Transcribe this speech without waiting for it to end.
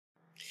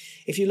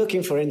If you're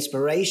looking for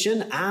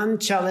inspiration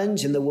and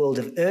challenge in the world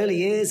of early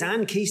years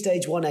and Key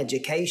Stage 1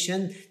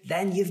 education,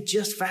 then you've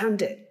just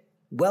found it.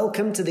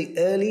 Welcome to the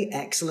Early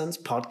Excellence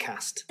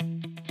Podcast.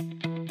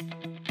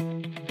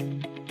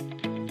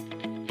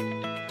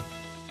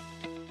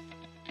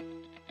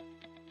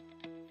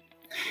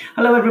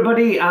 Hello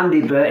everybody,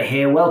 Andy Burt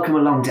here. Welcome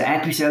along to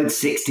episode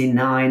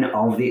 69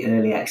 of the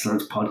Early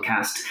Excellence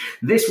Podcast.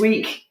 This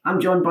week, I'm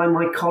joined by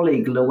my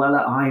colleague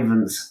Luella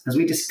Ivans as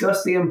we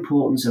discuss the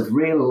importance of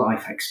real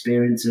life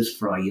experiences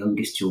for our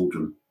youngest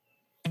children.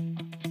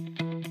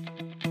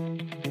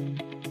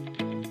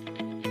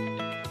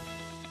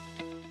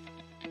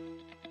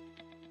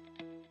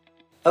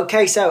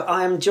 Okay, so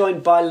I am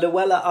joined by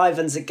Luella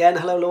Ivans again.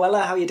 Hello,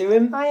 Luella. How are you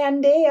doing? Hi,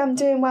 Andy. I'm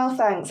doing well,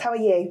 thanks. How are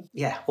you?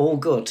 Yeah, all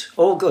good.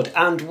 All good.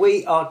 And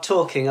we are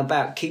talking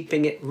about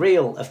keeping it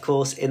real, of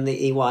course, in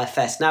the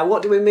EYFS. Now,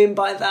 what do we mean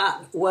by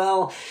that?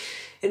 Well,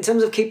 in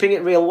terms of keeping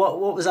it real, what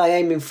was I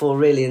aiming for,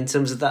 really, in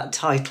terms of that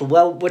title?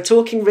 Well, we're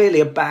talking really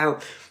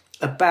about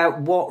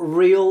what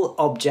real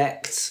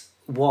objects,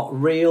 what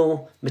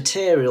real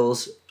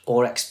materials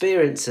or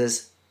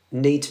experiences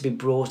need to be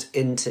brought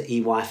into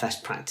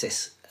EYFS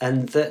practice.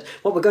 And that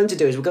what we're going to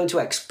do is we're going to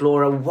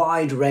explore a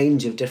wide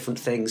range of different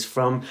things,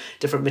 from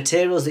different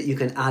materials that you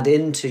can add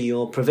into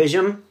your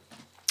provision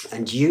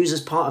and use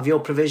as part of your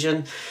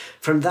provision,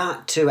 from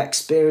that to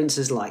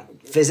experiences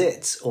like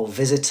visits or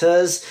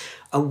visitors,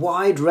 a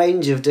wide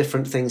range of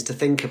different things to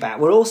think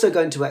about. We're also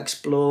going to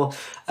explore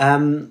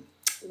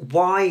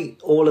why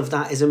all of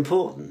that is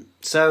important.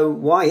 So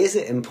why is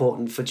it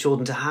important for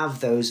children to have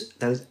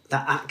that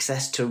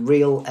access to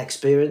real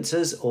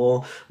experiences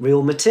or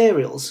real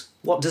materials?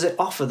 What does it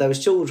offer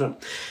those children?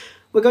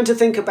 We're going to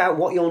think about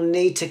what you'll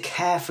need to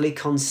carefully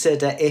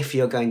consider if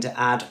you're going to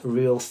add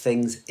real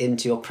things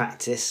into your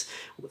practice,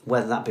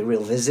 whether that be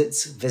real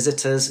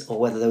visitors, or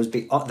whether those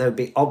be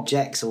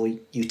objects or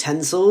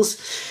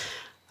utensils.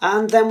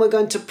 And then we're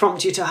going to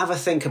prompt you to have a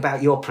think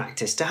about your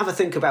practice, to have a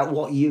think about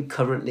what you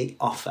currently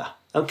offer.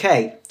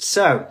 Okay,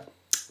 so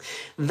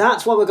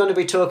that's what we're going to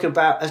be talking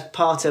about as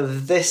part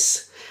of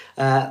this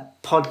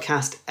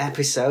podcast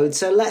episode.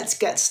 So let's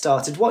get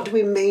started. What do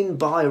we mean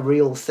by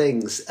real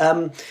things?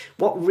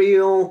 What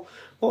real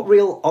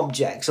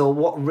objects or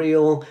what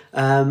real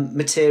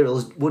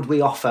materials would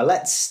we offer?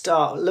 Let's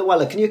start.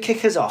 Luella, can you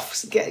kick us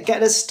off? Get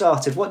us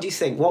started. What do you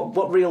think?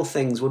 What real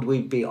things would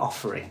we be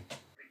offering?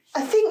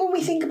 I think when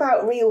we think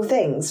about real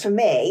things, for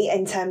me,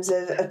 in terms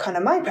of kind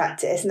of my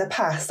practice in the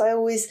past, I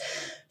always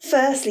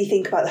firstly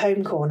think about the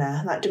home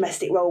corner, that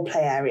domestic role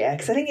play area,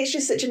 because I think it's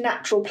just such a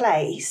natural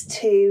place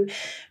to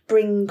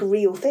bring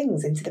real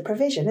things into the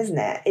provision, isn't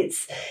it?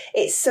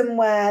 It's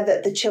somewhere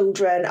that the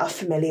children are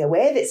familiar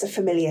with. It's a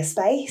familiar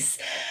space.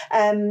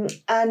 And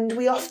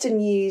we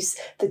often use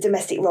the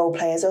domestic role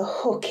play as a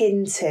hook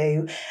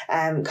into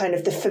kind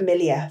of the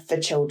familiar for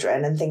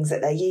children and things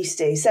that they're used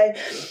to. So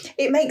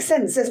it makes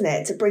sense, doesn't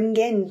it, to bring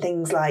in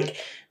things like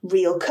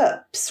real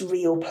cups,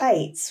 real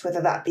plates,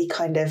 whether that be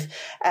kind of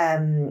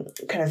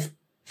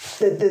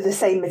the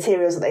same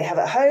materials that they have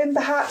at home,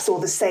 perhaps, or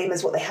the same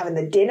as what they have in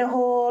the dinner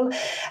hall,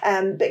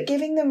 but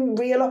giving them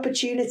real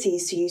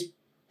opportunities to use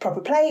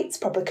proper plates,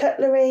 proper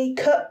cutlery,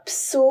 cups,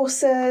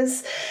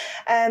 saucers,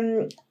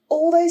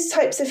 all those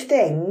types of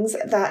things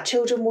that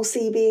children will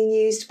see being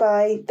used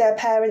by their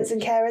parents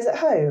and carers at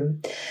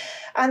home.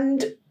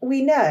 And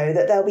we know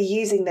that they'll be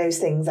using those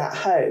things at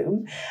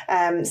home,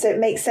 so it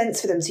makes sense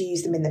for them to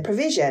use them in the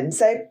provision.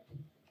 So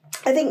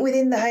I think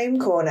within the home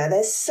corner,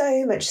 there's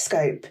so much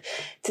scope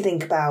to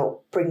think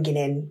about bringing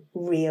in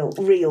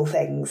real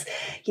things.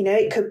 You know,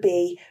 it could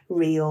be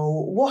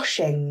real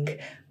washing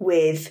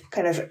with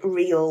kind of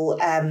real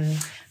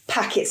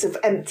packets of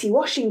empty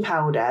washing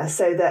powder,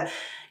 so that,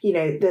 you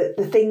know,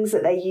 the things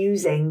that they're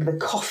using, the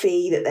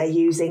coffee that they're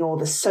using or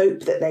the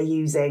soap that they're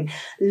using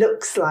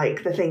looks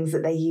like the things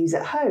that they use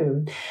at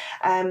home.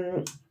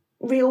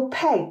 Real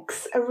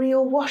pegs, a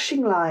real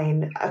washing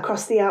line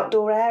across the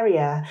outdoor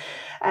area.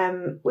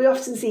 We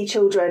often see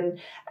children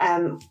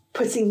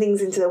putting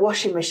things into the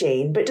washing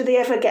machine, but do they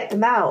ever get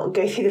them out and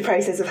go through the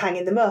process of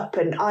hanging them up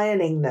and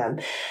ironing them?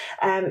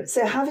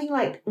 So having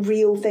like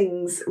real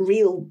things,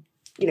 real,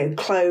 you know,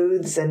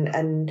 clothes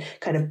and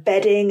kind of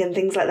bedding and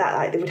things like that,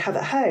 like they would have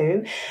at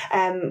home,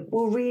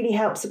 will really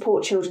help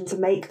support children to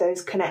make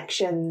those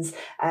connections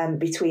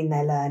between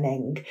their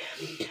learning.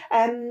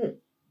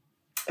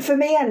 For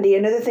me, Andy,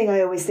 another thing I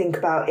always think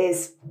about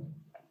is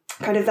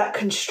kind of that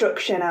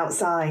construction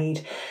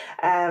outside,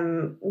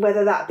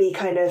 whether that be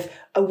kind of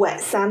a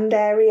wet sand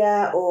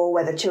area or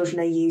whether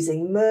children are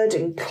using mud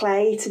and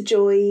clay to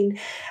join.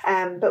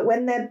 But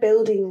when they're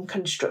building and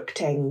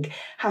constructing,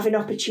 having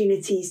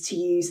opportunities to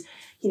use,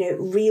 you know,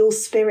 real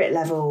spirit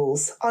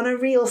levels on a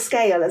real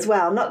scale as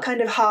well, not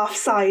kind of half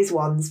size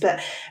ones, but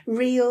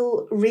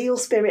real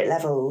spirit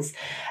levels,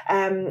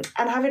 and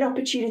having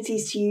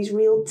opportunities to use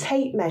real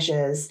tape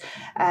measures,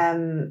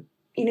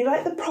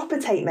 like the proper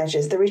tape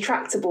measures, the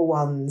retractable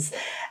ones,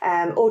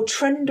 or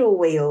trundle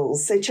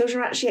wheels. So children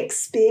are actually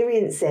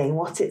experiencing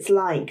what it's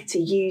like to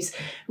use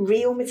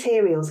real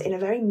materials in a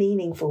very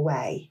meaningful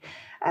way.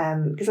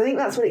 Because I think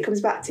that's what it comes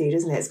back to,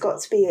 doesn't it? It's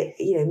got to be,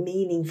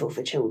 meaningful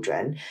for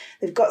children.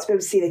 They've got to be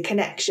able to see the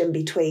connection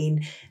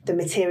between the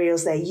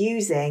materials they're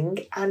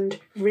using and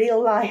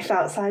real life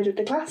outside of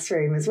the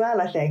classroom as well,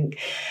 I think.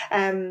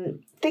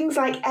 Things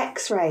like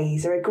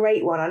X-rays are a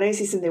great one. I know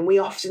this is something we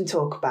often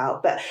talk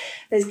about, but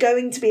there's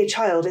going to be a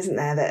child, isn't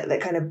there,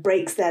 that kind of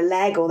breaks their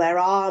leg or their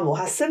arm or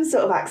has some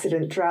sort of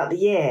accident throughout the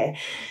year.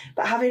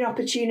 But having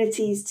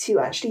opportunities to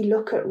actually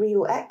look at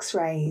real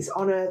X-rays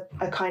on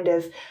a kind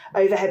of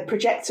overhead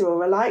projector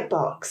or a light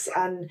box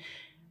and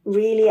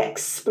really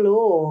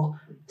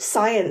explore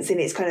science in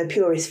its kind of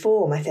purest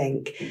form, I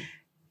think.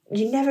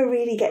 You never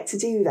really get to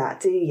do that,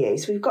 do you?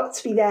 So we've got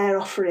to be there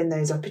offering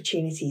those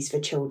opportunities for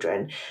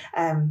children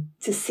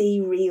to see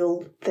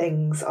real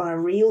things on a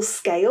real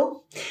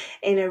scale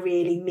in a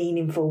really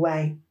meaningful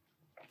way.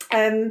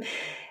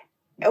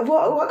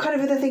 What kind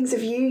of other things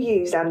have you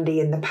used, Andy,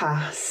 in the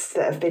past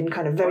that have been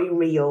kind of very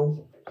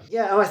real?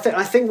 Yeah,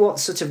 I think what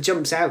sort of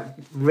jumps out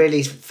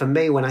really for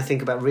me when I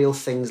think about real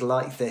things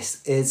like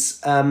this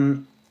is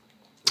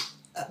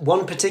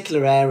one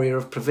particular area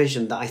of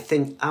provision that I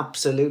think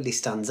absolutely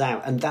stands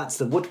out, and that's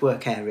the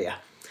woodwork area.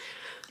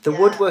 The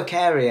woodwork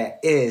area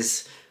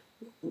is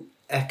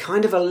a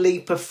kind of a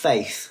leap of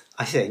faith,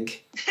 I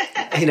think.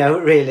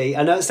 Really.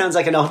 I know it sounds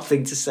like an odd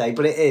thing to say,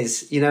 but it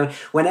is.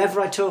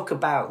 Whenever I talk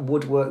about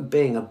woodwork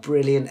being a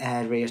brilliant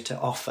area to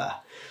offer,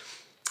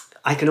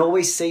 I can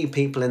always see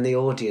people in the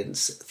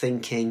audience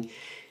thinking,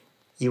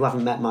 you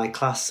haven't met my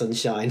class,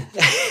 sunshine.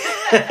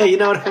 You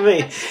know what I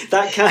mean?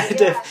 That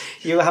kind of,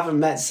 you haven't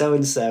met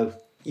so-and-so.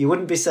 You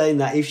wouldn't be saying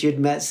that if you'd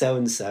met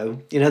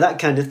so-and-so, that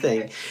kind of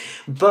thing.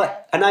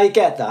 And I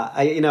get that.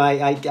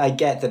 I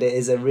get that it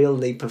is a real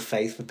leap of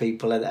faith for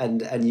people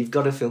and you've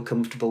got to feel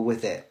comfortable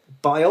with it.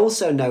 But I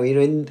also know,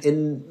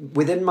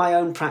 within my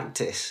own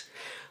practice,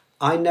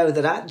 I know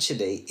that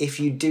actually, if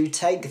you do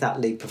take that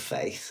leap of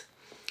faith,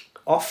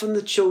 often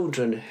the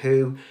children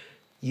who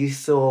you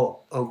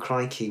thought, oh,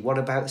 crikey, what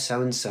about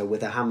so-and-so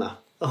with a hammer?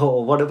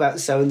 Or what about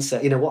so-and-so?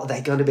 What are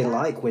they going to be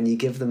like when you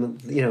give them,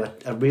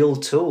 a real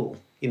tool?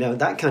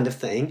 That kind of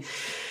thing.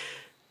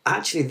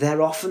 Actually,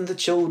 they're often the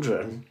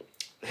children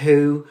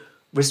who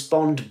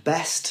respond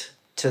best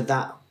to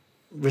that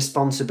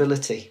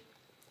responsibility,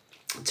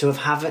 to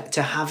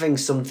having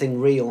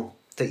something real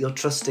that you're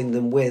trusting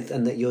them with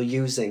and that you're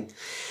using.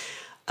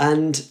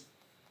 And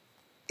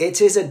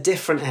it is a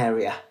different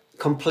area.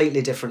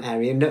 Completely different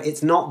area. No,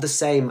 it's not the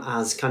same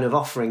as kind of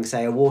offering,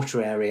 say, a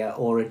water area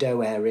or a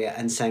dough area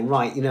and saying,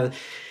 right,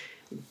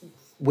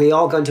 we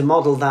are going to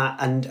model that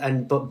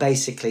but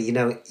basically,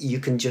 you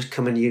can just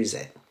come and use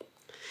it.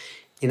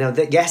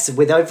 That yes,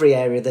 with every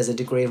area there's a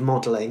degree of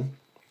modelling,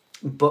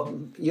 but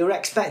you're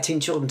expecting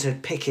children to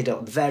pick it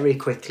up very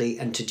quickly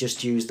and to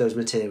just use those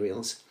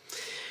materials.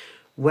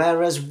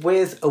 Whereas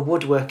with a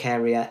woodwork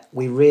area,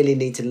 we really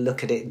need to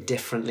look at it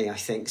differently, I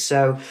think.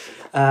 So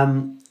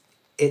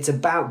it's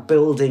about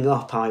building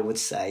up, I would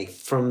say,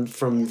 from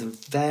the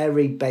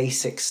very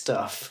basic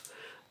stuff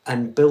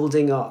and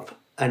building up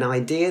an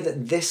idea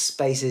that this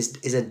space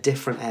is a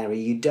different area.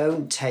 You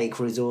don't take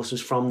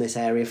resources from this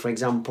area, for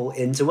example,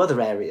 into other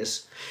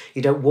areas.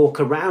 You don't walk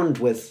around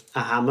with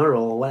a hammer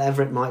or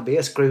whatever it might be,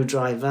 a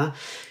screwdriver.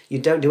 You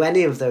don't do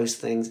any of those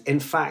things.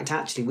 In fact,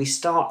 actually, we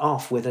start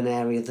off with an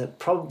area that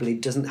probably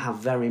doesn't have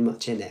very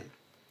much in it.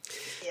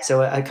 Yeah.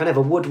 So a kind of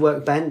a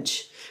woodwork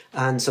bench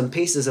and some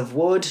pieces of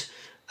wood.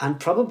 And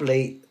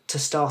probably to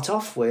start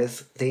off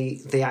with,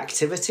 the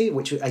activity,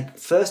 which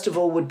first of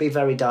all would be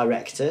very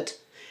directed,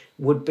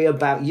 would be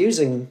about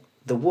using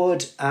the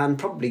wood and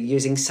probably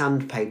using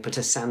sandpaper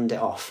to sand it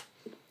off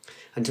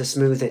and to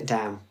smooth it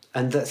down.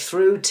 And that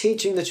through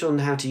teaching the children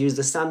how to use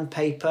the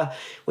sandpaper,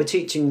 we're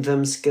teaching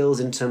them skills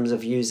in terms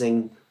of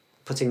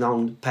putting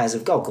on pairs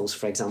of goggles,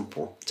 for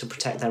example, to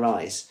protect their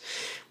eyes.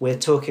 We're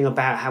talking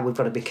about how we've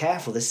got to be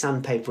careful. The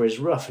sandpaper is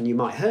rough and you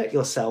might hurt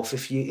yourself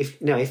if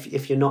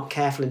you're not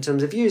careful in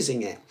terms of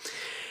using it.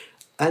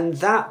 And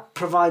that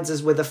provides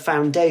us with a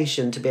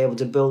foundation to be able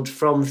to build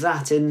from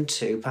that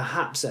into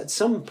perhaps at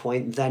some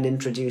point then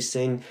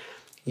introducing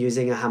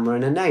using a hammer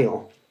and a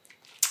nail.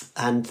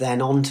 And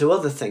then on to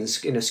other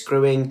things,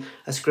 screwing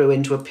a screw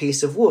into a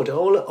piece of wood,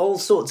 all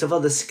sorts of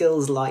other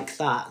skills like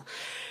that.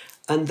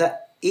 And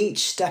that each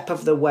step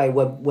of the way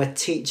we're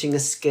teaching a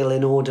skill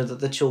in order that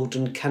the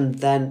children can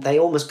then, they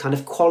almost kind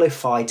of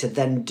qualify to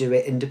then do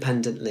it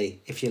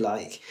independently, if you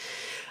like.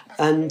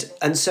 And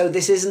so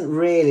this isn't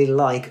really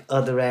like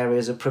other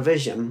areas of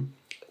provision,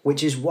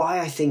 which is why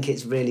I think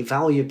it's really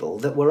valuable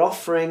that we're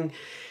offering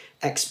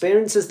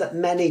experiences that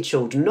many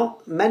children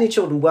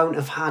won't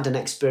have had an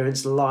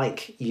experience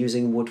like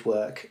using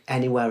woodwork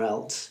anywhere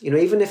else.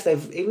 Even if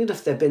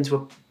they've been to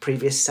a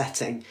previous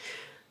setting,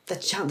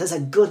 there's a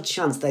good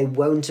chance they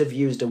won't have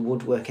used a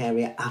woodwork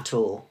area at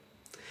all.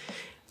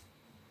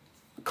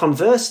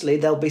 Conversely,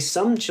 there'll be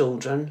some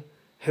children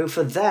who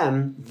for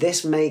them,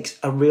 this makes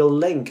a real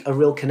link, a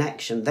real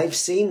connection. They've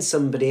seen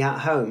somebody at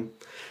home.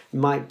 It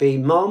might be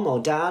mum or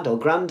dad or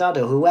granddad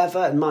or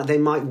whoever. They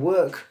might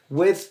work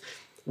with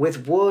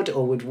wood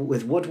or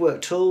with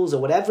woodwork tools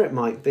or whatever it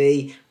might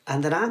be.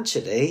 And then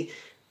actually,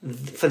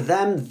 for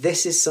them,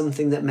 this is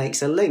something that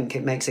makes a link.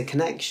 It makes a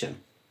connection.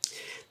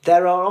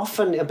 There are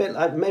often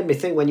it made me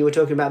think when you were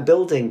talking about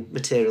building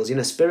materials,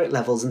 spirit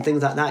levels and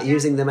things like that,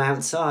 using them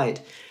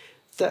outside.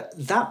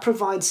 That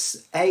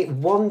provides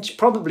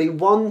probably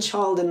one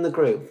child in the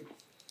group.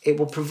 It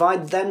will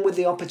provide them with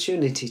the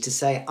opportunity to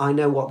say, I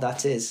know what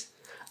that is.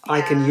 Yeah.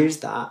 I can use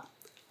that.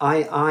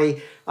 I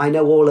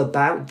know all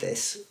about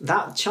this.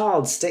 That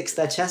child sticks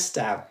their chest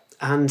out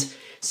and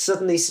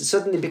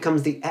suddenly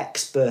becomes the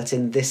expert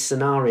in this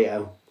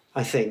scenario,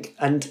 I think.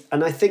 And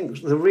I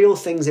think the real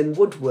things in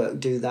woodwork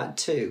do that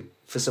too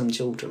for some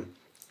children.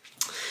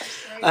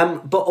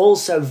 But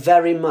also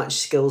very much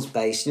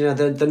skills-based.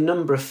 The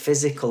number of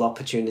physical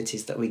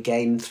opportunities that we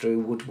gain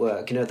through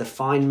woodwork. The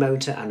fine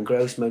motor and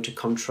gross motor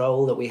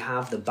control that we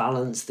have, the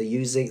balance, the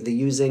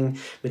using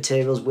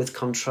materials with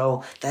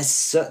control. There's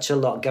such a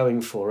lot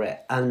going for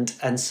it, and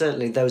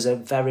certainly those are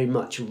very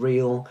much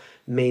real,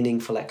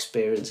 meaningful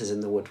experiences in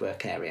the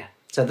woodwork area.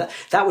 So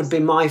that would be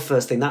my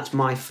first thing. That's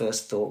my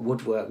first thought.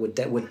 Woodwork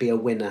would be a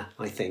winner,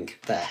 I think,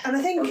 there. And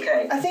I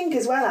think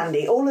as well,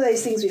 Andy, all of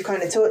those things we've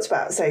kind of talked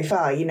about so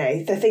far,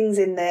 the things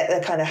in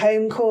the kind of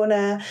home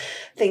corner,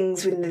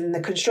 things within the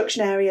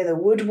construction area, the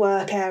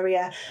woodwork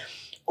area,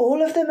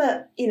 all of them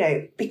are,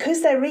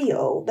 because they're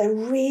real, they're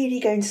really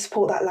going to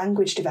support that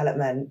language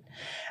development.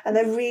 And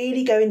they're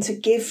really going to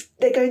give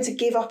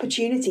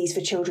opportunities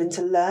for children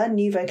to learn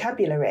new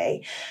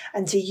vocabulary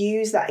and to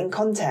use that in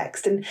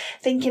context. And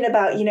thinking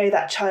about,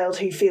 that child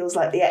who feels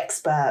like the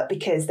expert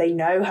because they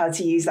know how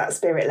to use that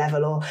spirit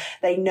level, or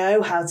they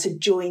know how to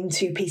join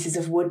two pieces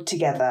of wood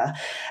together.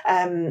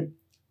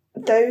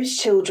 Those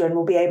children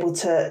will be able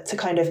to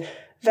kind of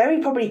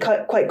very probably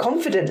quite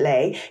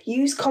confidently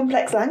use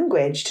complex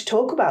language to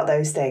talk about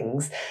those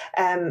things,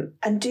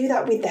 and do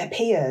that with their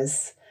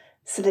peers.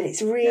 So that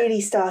it's really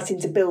starting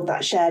to build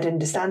that shared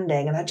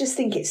understanding. And I just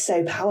think it's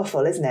so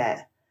powerful, isn't it?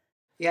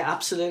 Yeah,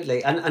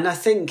 absolutely. And I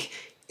think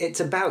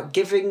it's about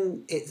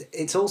giving...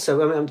 It's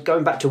also, I'm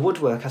going back to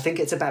woodwork, I think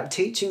it's about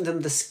teaching them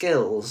the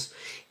skills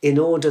in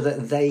order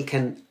that they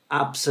can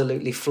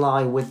absolutely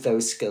fly with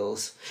those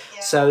skills.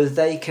 Yeah. So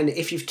they can,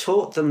 if you've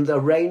taught them the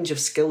range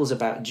of skills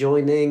about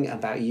joining,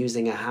 about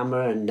using a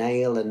hammer and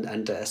nail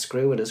and a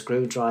screw and a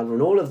screwdriver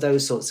and all of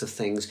those sorts of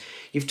things,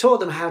 you've taught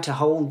them how to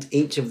hold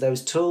each of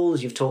those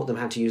tools, you've taught them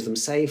how to use them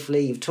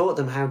safely, you've taught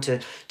them how to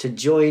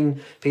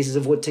join pieces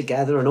of wood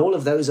together and all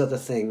of those other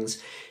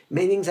things,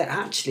 meaning that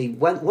actually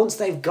once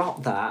they've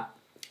got that,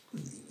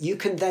 you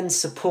can then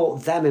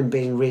support them in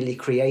being really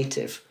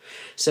creative.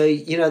 So,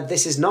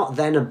 this is not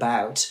then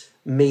about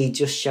me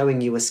just showing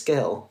you a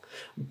skill,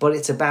 but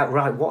it's about,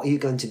 right, what are you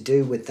going to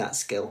do with that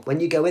skill? When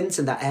you go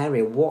into that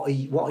area, what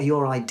are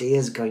your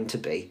ideas going to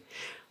be?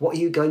 What are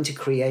you going to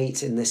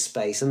create in this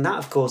space? And that,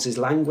 of course, is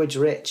language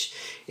rich.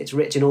 It's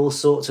rich in all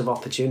sorts of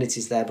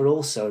opportunities there, but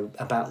also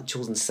about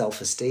children's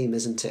self-esteem,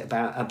 isn't it?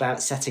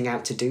 About setting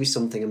out to do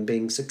something and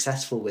being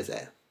successful with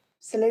it.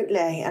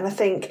 Absolutely. And I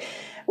think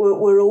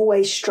we're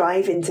always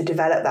striving to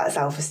develop that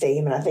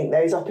self-esteem. And I think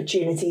those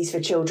opportunities for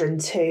children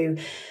to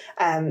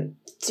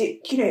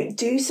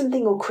do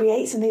something or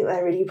create something that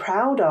they're really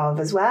proud of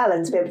as well,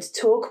 and to be able to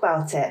talk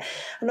about it.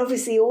 And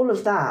obviously all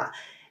of that,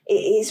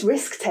 it's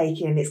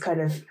risk-taking in its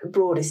kind of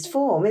broadest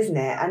form, isn't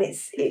it? And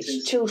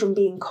it's children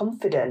being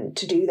confident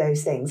to do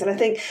those things. And I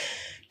think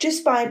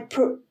just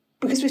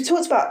because we've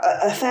talked about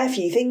a fair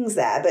few things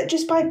there, but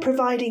just by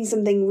providing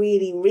something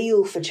really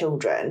real for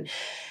children,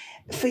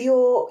 for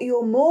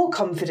your more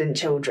confident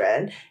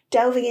children,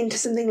 delving into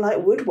something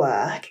like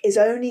woodwork is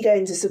only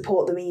going to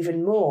support them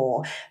even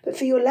more. But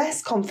for your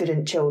less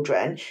confident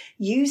children,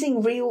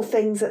 using real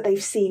things that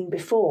they've seen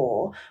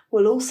before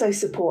will also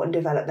support and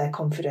develop their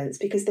confidence,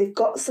 because they've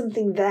got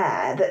something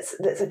there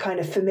that's a kind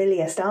of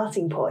familiar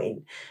starting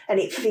point, and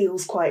it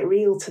feels quite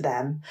real to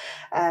them.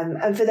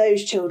 And for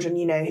those children,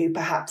 who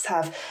perhaps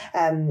have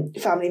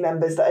family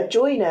members that are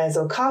joiners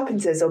or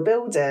carpenters or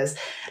builders,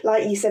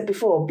 like you said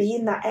before,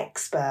 being that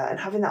expert and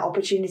having that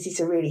opportunity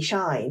to really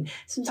shine,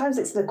 sometimes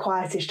it's the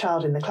quietest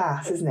child in the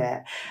class, isn't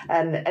it?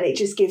 And it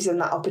just gives them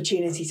that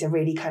opportunity to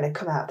really kind of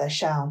come out of their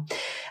shell.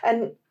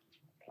 And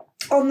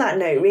on that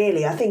note,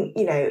 really, I think,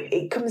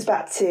 it comes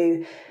back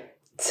to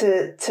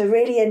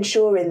really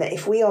ensuring that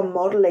if we are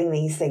modelling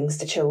these things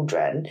to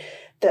children,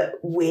 that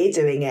we're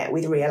doing it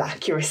with real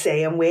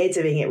accuracy and we're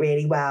doing it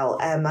really well.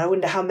 I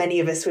wonder how many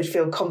of us would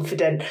feel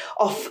confident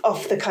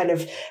off the kind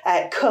of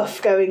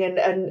cuff going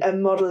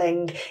and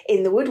modelling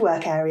in the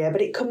woodwork area.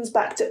 But it comes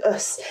back to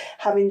us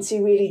having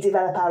to really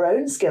develop our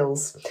own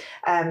skills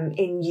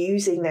in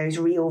using those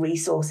real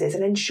resources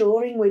and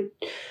ensuring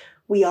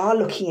we are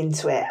looking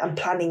into it and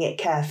planning it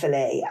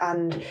carefully,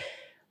 and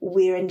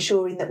we're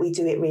ensuring that we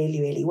do it really,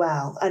 really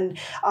well. And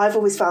I've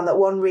always found that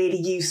one really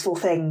useful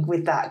thing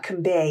with that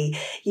can be,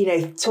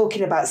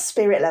 talking about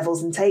spirit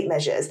levels and tape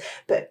measures,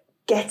 but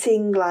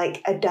getting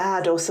like a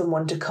dad or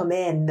someone to come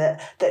in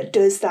that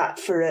does that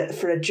for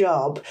a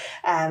job,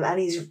 and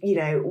he's, you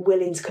know,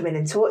 willing to come in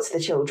and talk to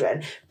the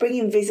children,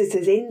 bringing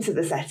visitors into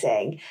the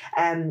setting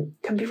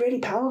can be really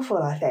powerful,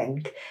 I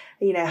think.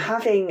 You know,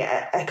 having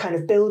a kind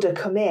of builder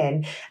come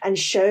in and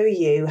show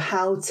you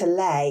how to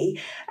lay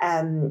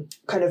kind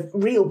of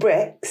real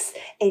bricks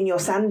in your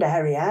sand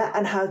area,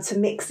 and how to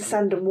mix the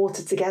sand and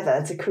water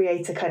together to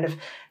create a kind of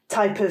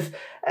type of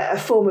a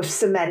form of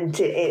cement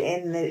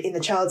in the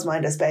child's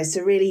mind, I suppose,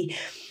 to really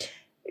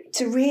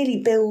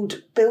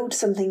build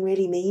something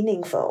really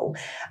meaningful,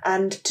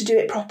 and to do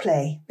it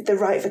properly with the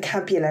right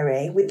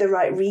vocabulary, with the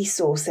right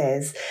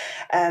resources.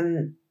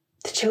 The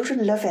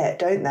children love it,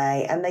 don't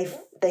they? And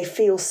they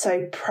feel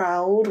so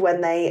proud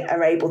when they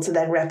are able to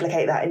then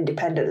replicate that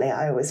independently,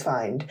 I always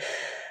find.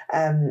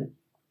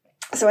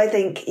 So I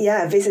think,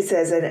 yeah,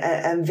 visitors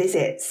and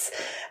visits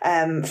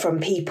from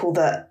people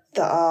that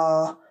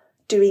are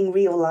doing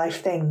real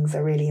life things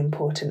are really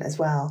important as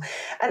well.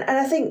 And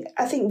I think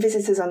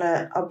visitors on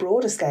a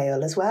broader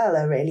scale as well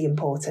are really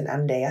important,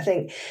 Andy. I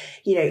think,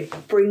 you know,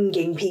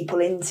 bringing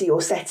people into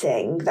your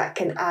setting that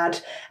can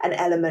add an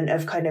element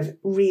of kind of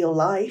real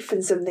life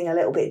and something a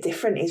little bit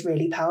different is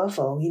really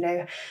powerful. You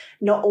know,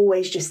 not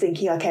always just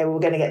thinking, okay, well, we're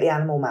going to get the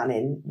Animal Man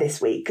in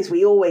this week, because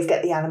we always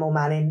get the Animal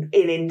Man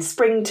in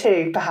spring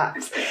too,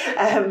 perhaps.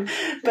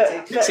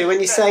 But see,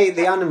 when you say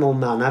the Animal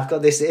Man, I've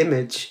got this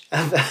image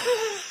of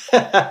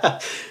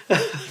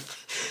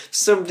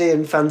somebody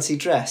in fancy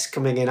dress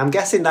coming in. I'm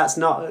guessing that's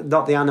not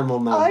the Animal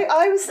Man.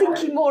 I was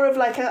thinking more of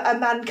like a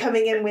man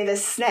coming in with a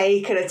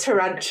snake and a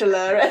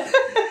tarantula.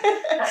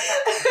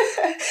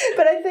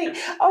 But I think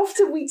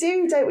often we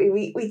do, don't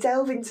we? We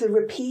delve into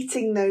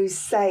repeating those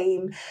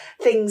same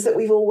things that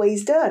we've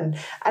always done.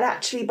 And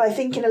actually, by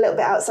thinking a little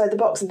bit outside the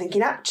box and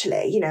thinking,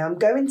 actually, you know, I'm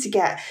going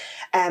to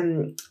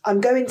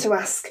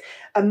ask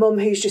a mum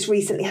who's just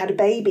recently had a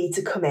baby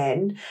to come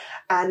in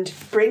and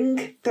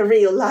bring the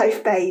real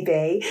life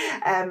baby,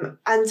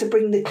 and to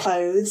bring the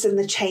clothes and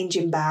the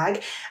changing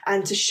bag,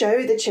 and to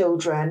show the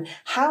children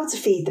how to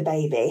feed the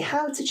baby,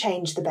 how to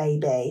change the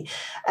baby,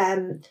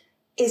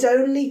 is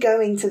only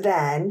going to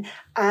then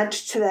add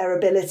to their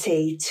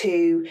ability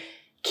to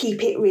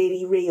keep it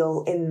really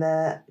real in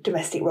the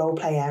domestic role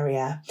play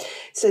area.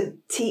 So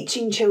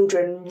teaching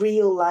children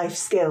real life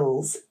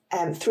skills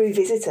through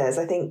visitors,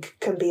 I think,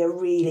 can be a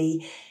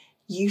really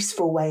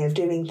useful way of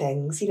doing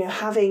things. You know,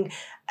 having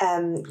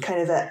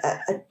kind of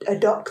a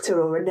doctor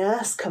or a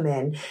nurse come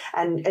in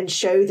and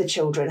show the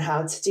children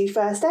how to do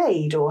first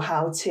aid, or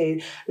how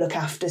to look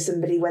after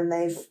somebody when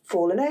they've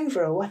fallen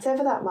over, or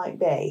whatever that might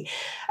be.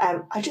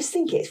 I just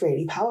think it's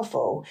really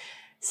powerful.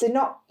 So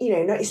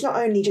it's not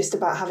only just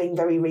about having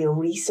very real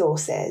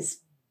resources.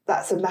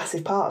 That's a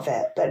massive part of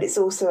it, but it's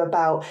also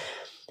about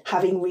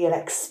having real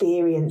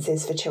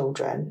experiences for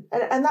children.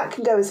 And that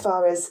can go as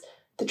far as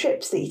the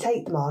trips that you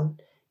take them on.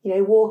 You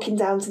know, walking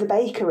down to the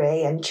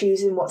bakery and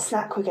choosing what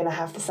snack we're going to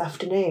have this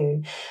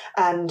afternoon,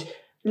 and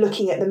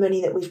looking at the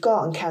money that we've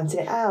got and counting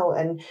it out,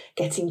 and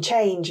getting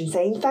change and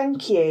saying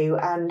thank you,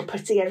 and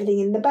putting everything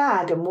in the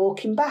bag and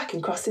walking back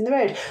and crossing the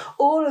road.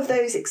 All of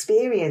those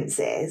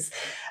experiences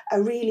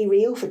are really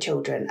real for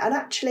children. And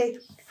actually,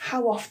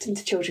 how often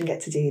do children get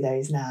to do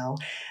those now?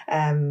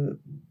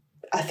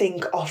 I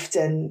think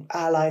often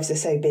our lives are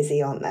so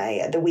busy, aren't they?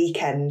 At the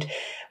weekend,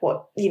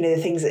 the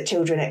things that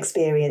children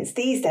experience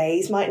these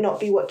days might not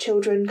be what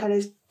children kind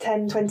of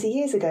 10, 20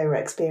 years ago were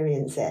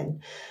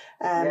experiencing.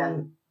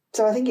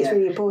 So I think it's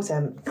really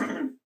important.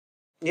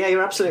 Yeah,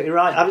 you're absolutely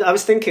right. I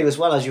was thinking as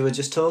well, as you were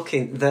just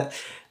talking, that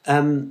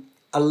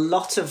a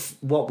lot of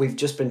what we've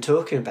just been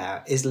talking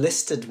about is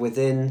listed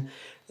within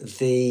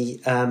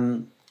the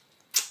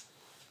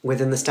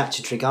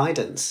statutory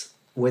guidance,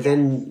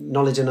 within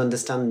knowledge and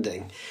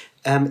understanding.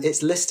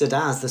 It's listed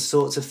as the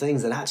sorts of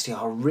things that actually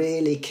are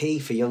really key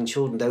for young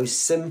children. Those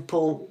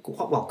simple,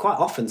 quite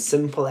often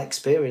simple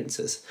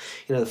experiences.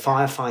 You know, the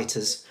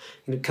firefighters,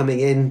 coming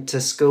into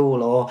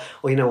school, or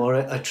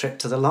a trip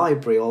to the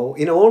library, or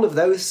all of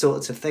those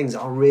sorts of things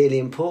are really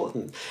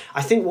important.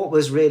 I think what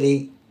was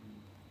really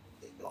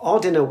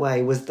odd in a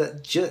way was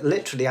that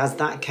literally as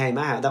that came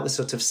out, that was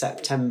sort of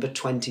September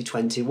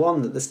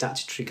 2021 that the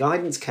statutory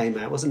guidance came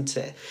out, wasn't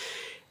it?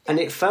 And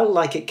it felt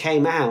like it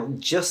came out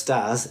just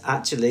as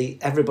actually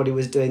everybody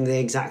was doing the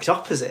exact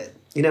opposite.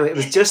 It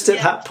was just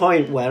at that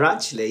point where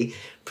actually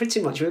pretty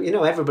much,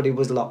 everybody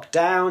was locked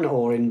down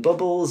or in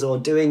bubbles or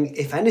doing,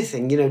 if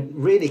anything,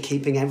 really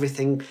keeping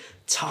everything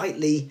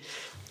tightly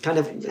kind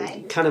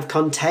of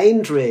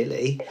contained,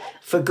 really,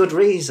 for good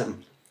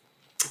reason.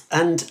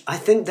 And I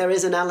think there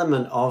is an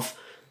element of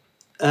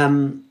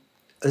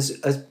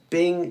as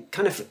being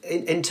kind of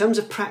in terms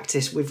of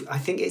practice, I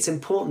think it's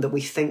important that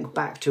we think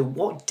back to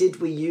what did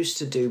we used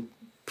to do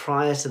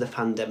prior to the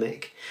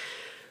pandemic,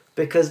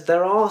 because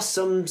there are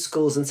some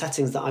schools and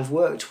settings that I've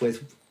worked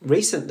with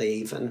recently,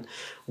 even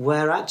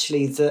where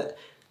actually that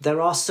there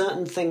are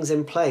certain things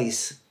in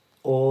place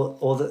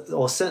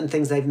or certain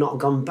things they've not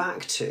gone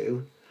back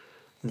to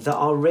that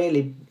are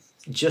really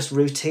just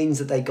routines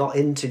that they got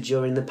into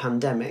during the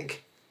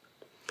pandemic.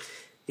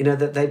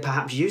 that they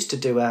perhaps used to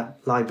do a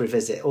library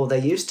visit, or they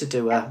used to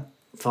do a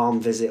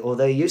farm visit, or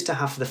they used to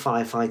have the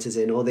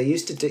firefighters in, or they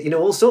used to do,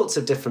 all sorts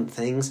of different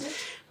things.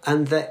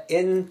 And that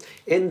in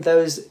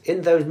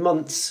those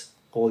months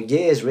or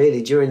years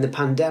really during the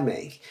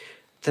pandemic,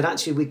 that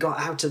actually we got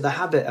out of the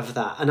habit of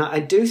that. And I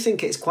do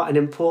think it's quite an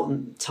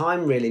important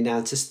time really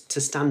now to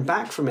stand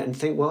back from it and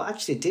think, well,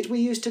 actually, did we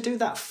used to do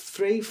that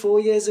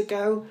 3-4 years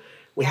ago?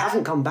 We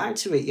haven't gone back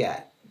to it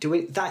yet.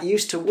 That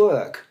used to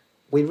work.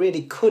 We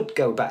really could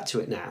go back to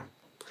it now.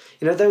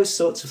 Those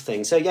sorts of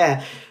things. So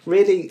yeah,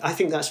 really, I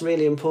think that's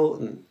really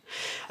important.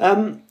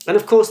 And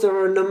of course, there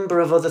are a number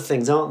of other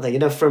things, aren't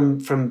there?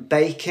 From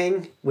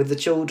baking with the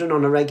children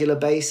on a regular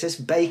basis,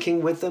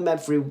 baking with them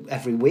every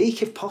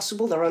week if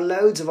possible. There are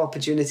loads of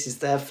opportunities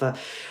there for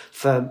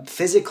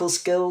physical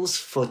skills,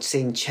 for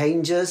seeing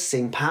changes,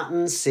 seeing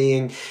patterns,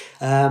 seeing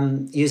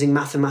using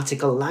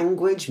mathematical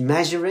language,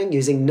 measuring,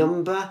 using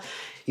number,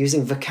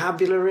 using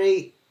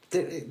vocabulary.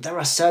 There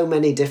are so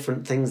many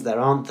different things there,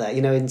 aren't there?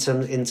 In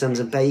terms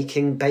of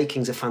baking.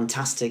 Baking's a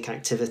fantastic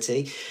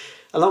activity.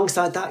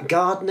 Alongside that,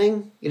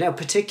 gardening,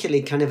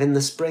 particularly kind of in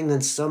the spring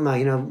and summer,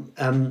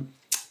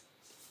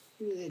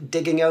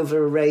 digging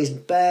over a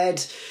raised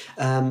bed,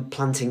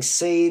 planting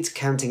seeds,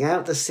 counting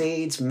out the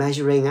seeds,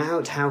 measuring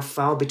out how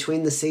far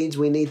between the seeds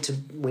we need to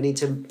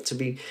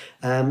be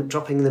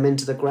dropping them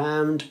into the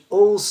ground,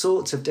 all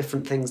sorts of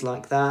different things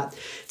like that.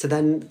 To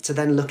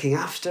then looking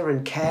after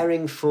and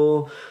caring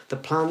for the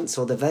plants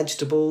or the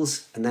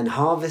vegetables, and then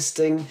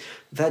harvesting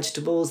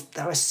vegetables.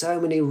 There are so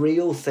many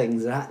real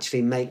things that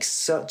actually make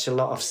such a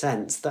lot of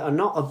sense, that are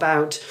not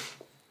about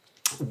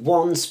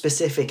one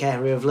specific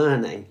area of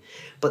learning,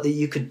 but that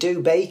you could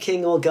do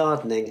baking or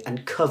gardening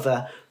and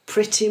cover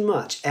pretty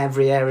much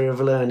every area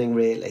of learning,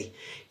 really.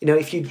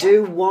 If you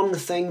do one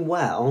thing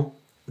well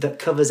that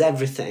covers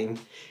everything,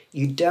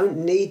 you don't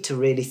need to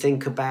really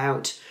think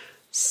about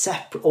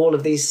all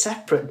of these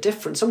separate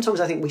different.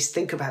 Sometimes I think we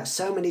think about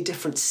so many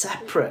different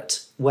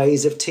separate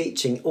ways of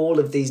teaching all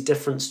of these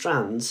different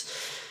strands,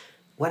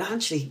 when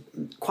actually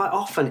quite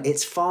often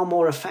it's far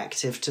more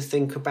effective to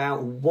think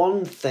about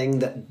one thing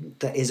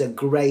that is a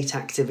great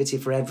activity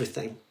for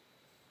everything.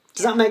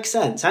 Does that make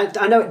sense? I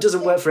know it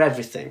doesn't work for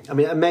everything. I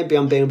mean, maybe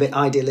I'm being a bit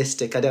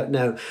idealistic, I don't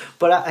know.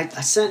 But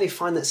I certainly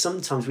find that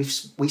sometimes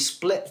we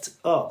split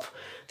up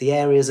the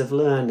areas of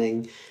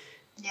learning.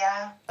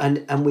 Yeah.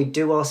 And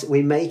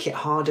we make it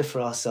harder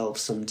for ourselves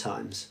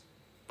sometimes,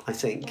 I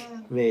think,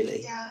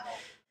 really. Yeah.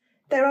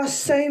 There are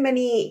so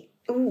many.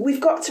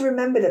 We've got to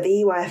remember that the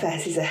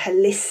EYFS is a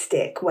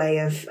holistic way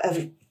of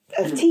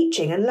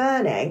teaching and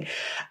learning.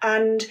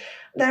 And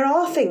there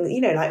are things,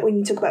 like when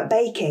you talk about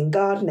baking,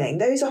 gardening,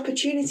 those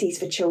opportunities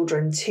for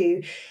children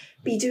to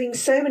be doing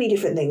so many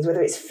different things,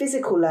 whether it's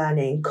physical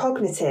learning,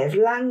 cognitive,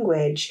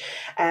 language,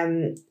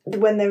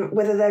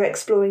 whether they're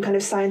exploring kind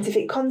of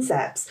scientific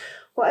concepts,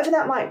 whatever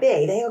that might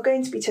be, they are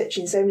going to be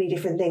touching so many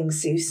different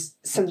things to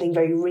something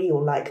very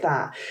real like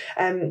that.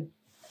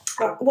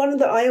 One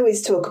that I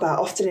always talk about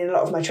often in a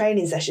lot of my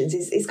training sessions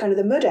is kind of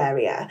the mud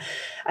area.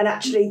 And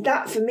actually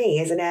that for me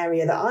is an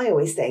area that I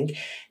always think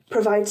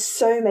provides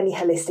so many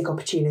holistic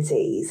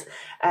opportunities.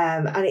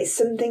 And it's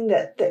something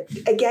that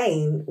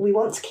again, we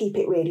want to keep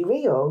it really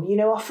real,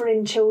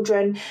 offering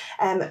children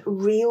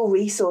real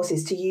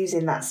resources to use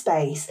in that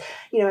space,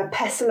 a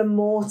pestle and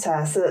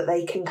mortar so that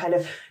they can kind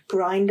of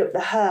grind up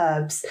the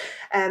herbs,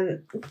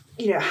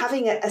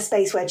 having a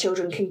space where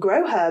children can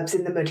grow herbs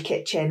in the mud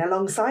kitchen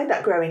alongside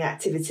that growing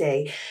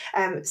activity,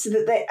 so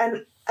that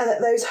and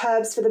that those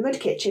herbs for the mud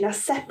kitchen are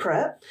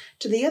separate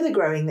to the other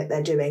growing that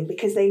they're doing,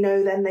 because they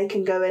know then they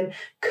can go and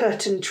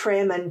cut and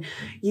trim and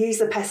use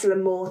the pestle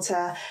and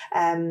mortar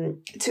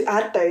to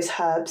add those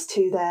herbs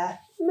to their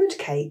mud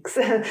cakes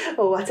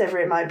or whatever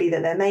it might be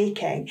that they're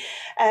making.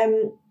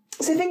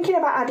 So thinking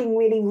about adding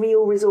really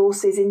real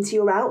resources into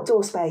your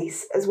outdoor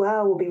space as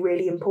well will be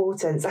really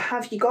important. So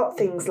have you got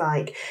things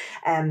like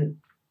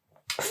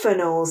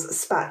funnels,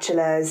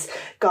 spatulas,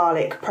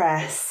 garlic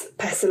press,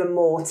 pestle and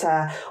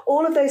mortar,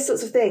 all of those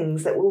sorts of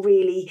things that will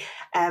really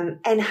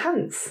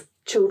enhance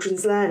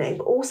children's learning,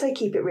 but also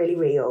keep it really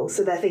real.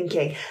 So they're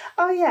thinking,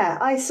 oh yeah,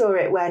 I saw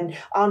it when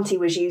Auntie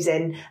was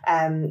using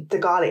the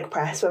garlic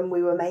press when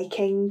we were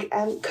making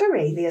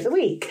curry the other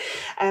week.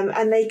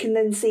 And they can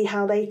then see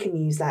how they can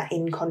use that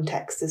in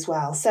context as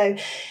well. So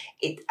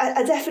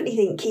I definitely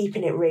think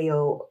keeping it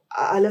real,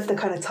 I love the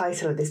kind of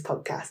title of this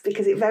podcast,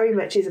 because it very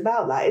much is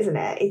about that, isn't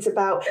it? It's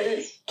about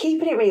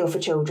keeping it real for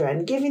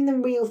children, giving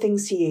them real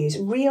things to use,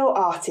 real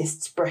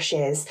artists'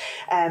 brushes,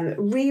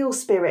 real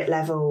spirit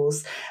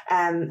levels,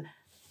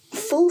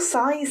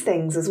 full-size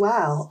things as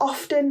well.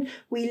 Often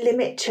we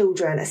limit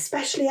children,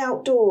 especially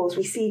outdoors.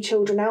 We see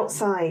children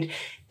outside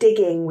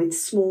digging with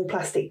small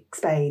plastic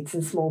spades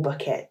and small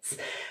buckets.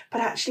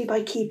 But actually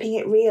by keeping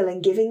it real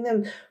and giving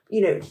them,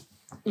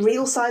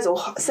 real size or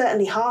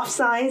certainly half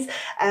size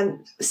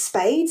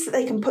spades that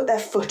they can put their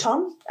foot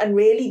on and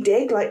really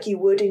dig like you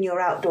would in your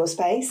outdoor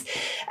space.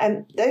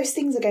 Those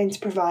things are going to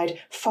provide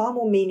far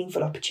more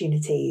meaningful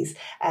opportunities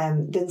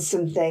than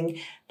something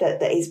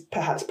that is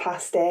perhaps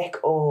plastic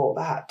or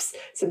perhaps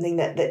something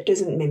that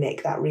doesn't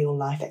mimic that real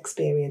life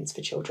experience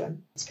for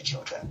children.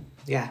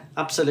 Yeah,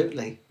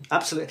 absolutely.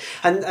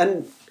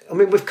 And I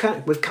mean, we've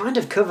kind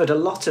of covered a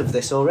lot of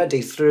this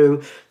already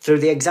through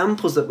the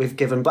examples that we've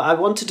given, but I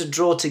wanted to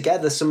draw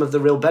together some of the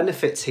real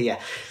benefits here.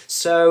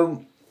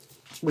 So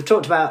we've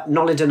talked about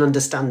knowledge and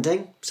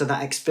understanding, so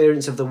that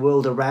experience of the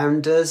world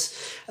around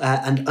us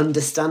and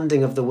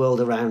understanding of the world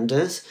around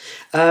us.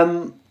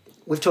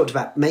 We've talked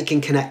about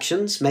making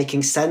connections,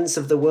 making sense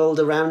of the world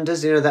around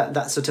us,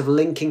 that sort of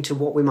linking to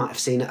what we might have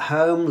seen at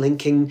home,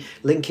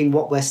 linking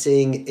what we're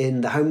seeing in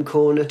the home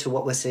corner to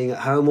what we're seeing at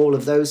home, all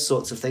of those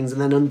sorts of things,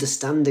 and then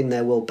understanding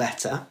their world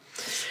better.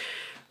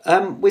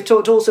 We've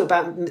talked also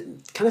about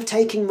kind of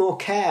taking more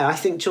care. I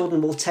think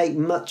children will take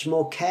much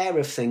more care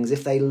of things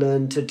if they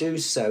learn to do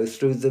so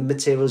through the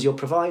materials you're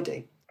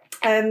providing.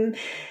 And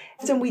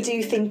we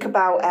do think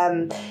about,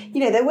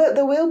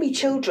 there will be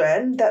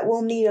children that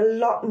will need a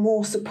lot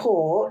more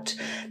support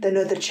than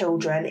other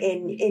children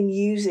in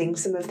using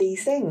some of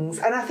these things.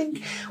 And I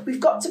think we've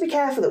got to be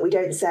careful that we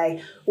don't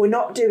say we're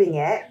not doing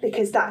it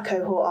because that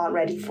cohort aren't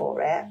ready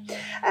for it.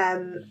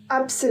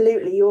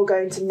 Absolutely, you're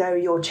going to know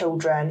your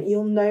children.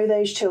 You'll know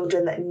those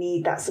children that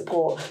need that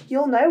support.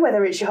 You'll know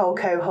whether it's your whole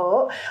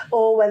cohort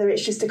or whether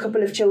it's just a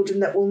couple of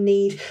children that will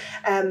need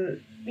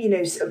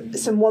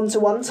some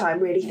one-to-one time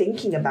really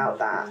thinking about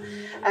that.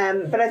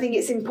 But I think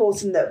it's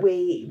important that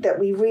we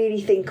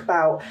really think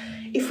about,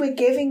 if we're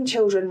giving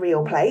children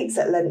real plates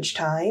at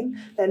lunchtime,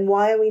 then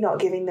why are we not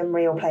giving them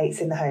real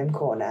plates in the home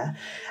corner?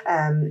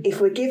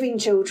 If we're giving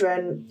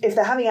children, if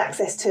they're having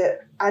access to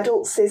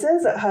adult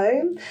scissors at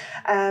home,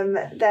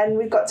 then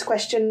we've got to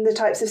question the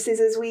types of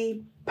scissors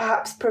we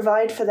perhaps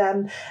provide for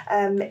them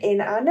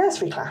in our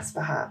nursery class,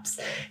 perhaps.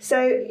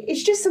 So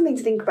it's just something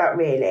to think about,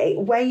 really,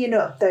 weighing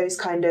up those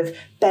kind of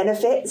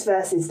benefits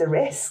versus the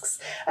risks.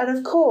 And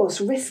of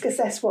course, risk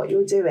assess what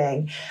you're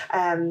doing,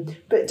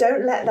 but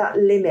don't let that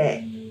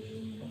limit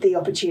the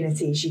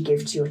opportunities you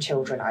give to your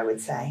children, I would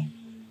say.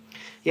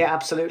 Yeah,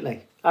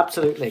 absolutely.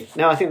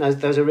 No, I think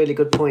those are really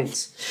good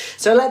points.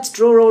 So let's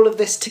draw all of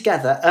this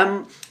together.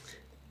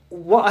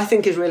 What I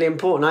think is really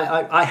important,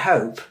 I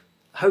hope,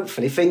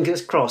 hopefully,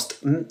 fingers crossed,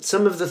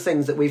 some of the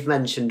things that we've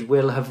mentioned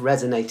will have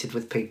resonated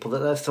with people, that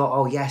they've thought,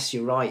 oh yes,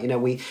 you're right,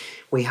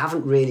 we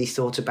haven't really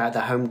thought about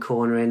the home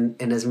corner in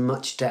as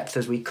much depth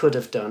as we could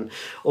have done,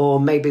 or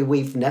maybe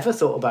we've never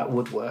thought about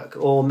woodwork,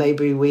 or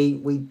maybe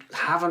we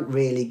haven't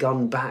really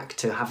gone back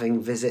to having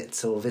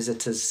visits or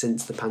visitors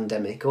since the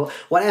pandemic, or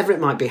whatever it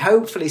might be.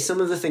 Hopefully some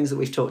of the things that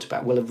we've talked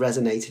about will have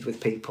resonated with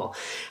people.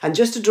 And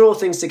just to draw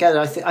things together,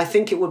 I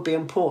think it would be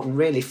important,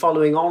 really,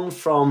 following on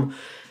from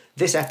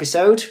this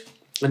episode,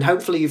 and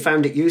hopefully you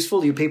found it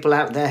useful, you people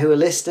out there who are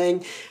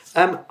listening.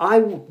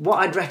 What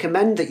I'd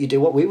recommend that you do,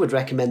 what we would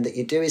recommend that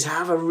you do, is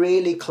have a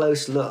really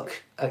close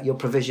look at your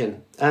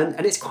provision.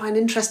 And it's quite an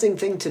interesting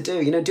thing to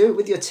do. Do it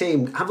with your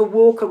team. Have a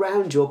walk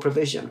around your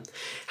provision.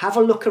 Have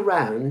a look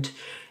around.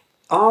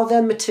 Are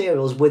there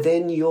materials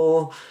within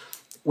your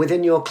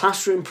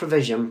classroom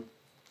provision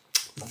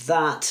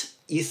that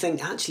you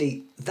think,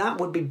 actually, that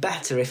would be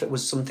better if it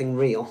was something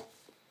real?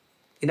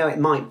 It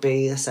might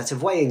be a set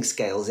of weighing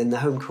scales in the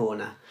home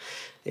corner.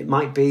 It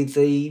might be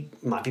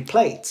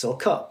plates or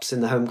cups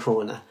in the home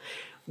corner.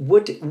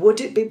 Would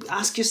it be,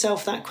 ask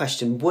yourself that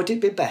question, would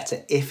it be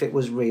better if it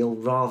was real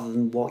rather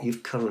than what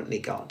you've currently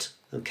got?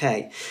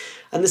 Okay.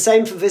 And the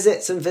same for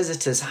visits and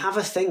visitors. Have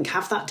a think,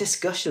 have that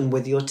discussion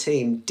with your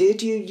team.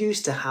 Did you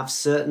used to have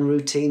certain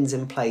routines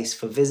in place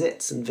for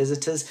visits and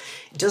visitors?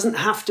 It doesn't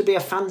have to be a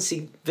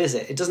fancy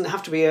visit. It doesn't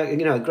have to be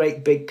a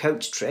great big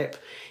coach trip.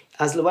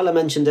 As Luella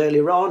mentioned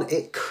earlier on,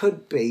 it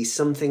could be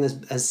something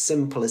as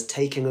simple as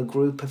taking a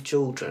group of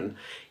children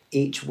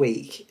each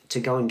week to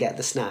go and get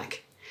the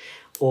snack.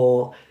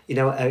 Or,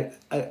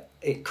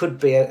 it could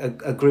be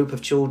a group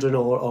of children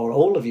or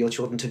all of your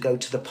children to go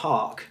to the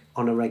park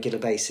on a regular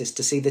basis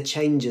to see the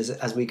changes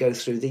as we go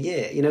through the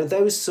year.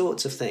 Those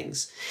sorts of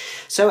things.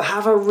 So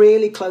have a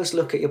really close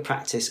look at your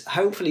practice.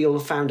 Hopefully you'll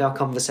have found our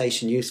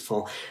conversation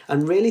useful,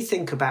 and really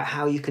think about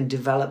how you can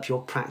develop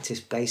your practice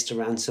based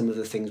around some of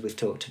the things we've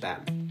talked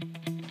about.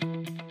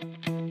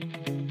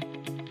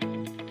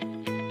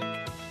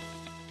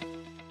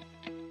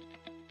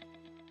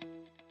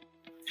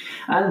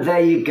 And there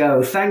you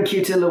go. Thank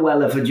you to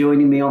Luella for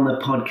joining me on the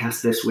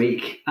podcast this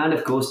week. And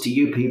of course to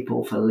you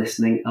people for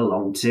listening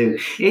along too.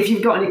 If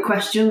you've got any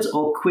questions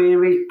or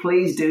queries,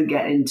 please do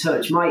get in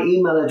touch. My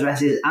email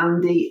address is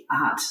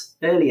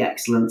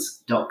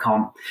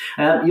andy@earlyexcellence.com.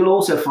 You'll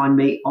also find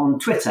me on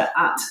Twitter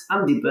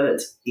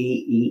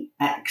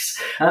 @AndyBurtEEX.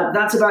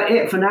 That's about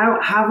it for now.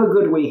 Have a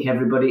good week,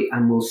 everybody,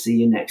 and we'll see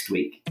you next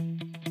week.